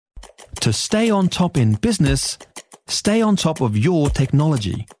To stay on top in business, stay on top of your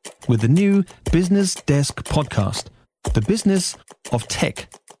technology with the new Business Desk podcast, The Business of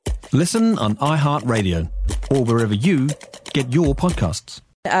Tech. Listen on iHeartRadio or wherever you get your podcasts.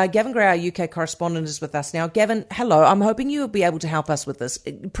 Gavin Gray, our UK correspondent, is with us now. Gavin, hello. I'm hoping you'll be able to help us with this.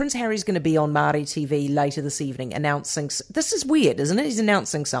 Prince Harry's going to be on Māori TV later this evening announcing... This is weird, isn't it? He's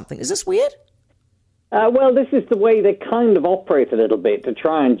announcing something. Is this weird? Well, this is the way they kind of operate a little bit to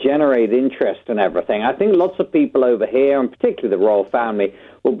try and generate interest and everything. I think lots of people over here, and particularly the royal family,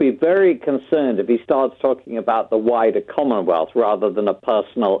 will be very concerned if he starts talking about the wider Commonwealth rather than a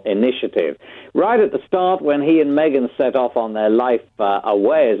personal initiative. Right at the start, when he and Meghan set off on their life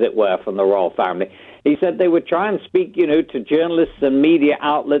away, as it were, from the royal family, he said they would try and speak, to journalists and media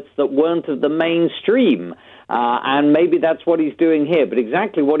outlets that weren't of the mainstream. And maybe that's what he's doing here. But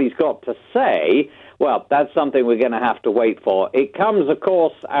exactly what he's got to say... well, that's something we're going to have to wait for. It comes, of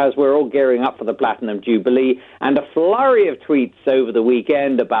course, as we're all gearing up for the Platinum Jubilee, and a flurry of tweets over the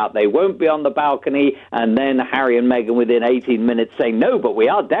weekend about they won't be on the balcony, and then Harry and Meghan within 18 minutes saying, no, but we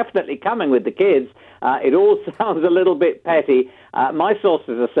are definitely coming with the kids. It all sounds a little bit petty. My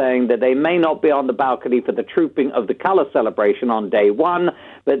sources are saying that they may not be on the balcony for the trooping of the colour celebration on day one,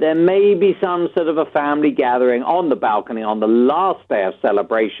 but there may be some sort of a family gathering on the balcony on the last day of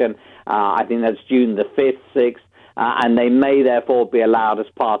celebration. I think that's June the 5th, 6th, and they may therefore be allowed as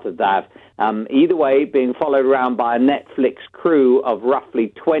part of that. Either way, being followed around by a Netflix crew of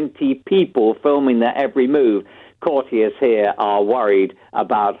roughly 20 people filming their every move, courtiers here are worried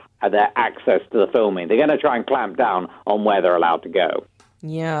about their access to the filming. They're going to try and clamp down on where they're allowed to go.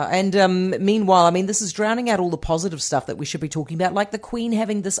 Yeah, and meanwhile, this is drowning out all the positive stuff that we should be talking about, like the Queen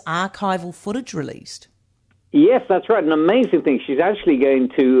having this archival footage released. Yes, that's right. An amazing thing. She's actually going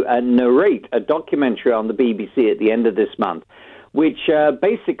to narrate a documentary on the BBC at the end of this month, which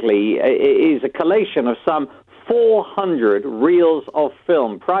basically is a collation of some 400 reels of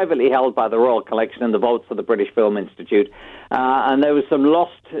film privately held by the Royal Collection in the vaults of the British Film Institute. And there was some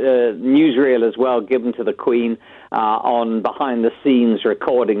lost newsreel as well given to the Queen on behind-the-scenes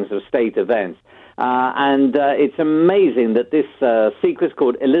recordings of state events. And it's amazing that this sequence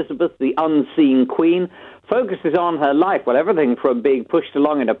called Elizabeth, the Unseen Queen, focuses on her life. Well, everything from being pushed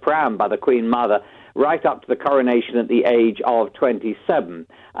along in a pram by the Queen Mother right up to the coronation at the age of 27.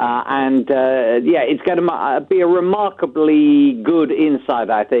 It's going to be a remarkably good insight,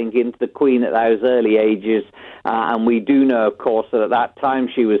 I think, into the Queen at those early ages. And we do know, of course, that at that time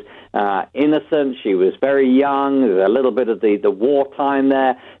she was innocent, she was very young, there's a little bit of the wartime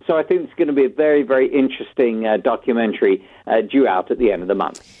there. So I think it's going to be a very, very interesting documentary due out at the end of the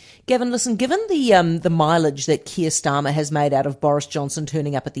month. Gavin, listen, given the mileage that Keir Starmer has made out of Boris Johnson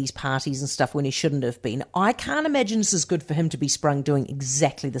turning up at these parties and stuff when he shouldn't have been, I can't imagine this is good for him to be sprung doing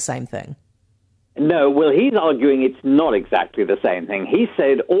exactly the same thing. No, well, he's arguing it's not exactly the same thing. He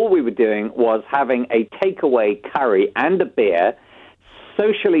said all we were doing was having a takeaway curry and a beer,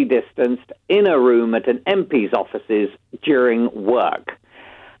 socially distanced, in a room at an MP's offices during work.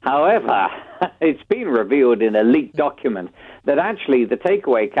 However, it's been revealed in a leaked document that actually the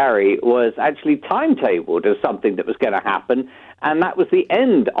takeaway curry was actually timetabled as something that was going to happen, and that was the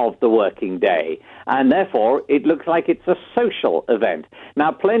end of the working day. And therefore, it looks like it's a social event.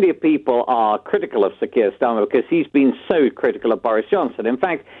 Now, plenty of people are critical of Sir Keir Starmer because he's been so critical of Boris Johnson. In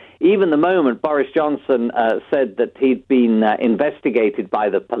fact, even the moment Boris Johnson said that he'd been investigated by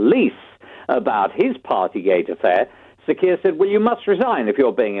the police about his Partygate affair, Sir Keir said, well, you must resign if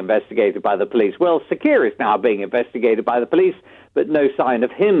you're being investigated by the police. Well, Sir Keir is now being investigated by the police, but no sign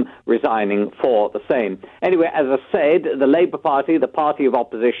of him resigning for the same. Anyway, as I said, the Labour Party, the party of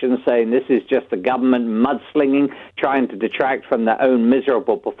opposition, saying this is just the government mudslinging, trying to detract from their own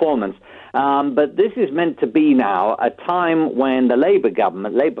miserable performance. But this is meant to be now a time when the Labour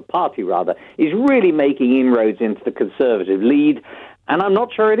government, Labour Party rather, is really making inroads into the Conservative lead, and I'm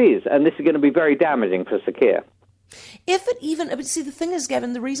not sure it is, and this is going to be very damaging for Sir Keir. If it even... See, the thing is,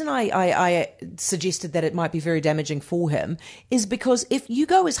 Gavin, the reason I suggested that it might be very damaging for him is because if you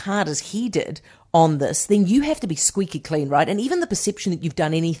go as hard as he did on this, then you have to be squeaky clean, right? And even the perception that you've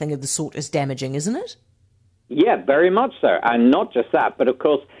done anything of the sort is damaging, isn't it? Yeah, very much so. And not just that, but of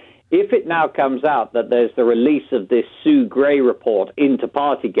course, if it now comes out that there's the release of this Sue Gray report into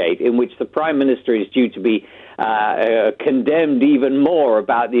Partygate, in which the Prime Minister is due to be condemned even more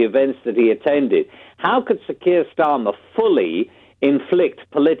about the events that he attended, how could Sir Keir Starmer fully inflict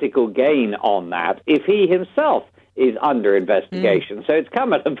political gain on that if he himself is under investigation. So it's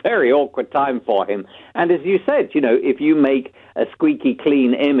come at a very awkward time for him. And as you said, if you make a squeaky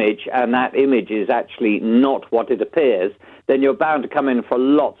clean image and that image is actually not what it appears, then you're bound to come in for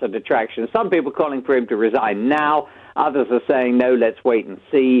lots of detraction. Some people calling for him to resign now. Others are saying, no, let's wait and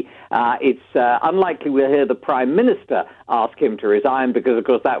see. It's unlikely we'll hear the Prime Minister ask him to resign because, of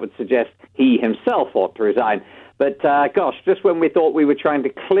course, that would suggest he himself ought to resign. But, gosh, just when we thought we were trying to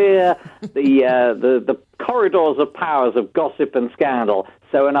clear the corridors of powers of gossip and scandal,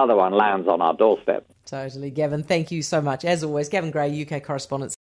 so another one lands on our doorstep. Totally, Gavin. Thank you so much. As always, Gavin Gray, UK correspondent.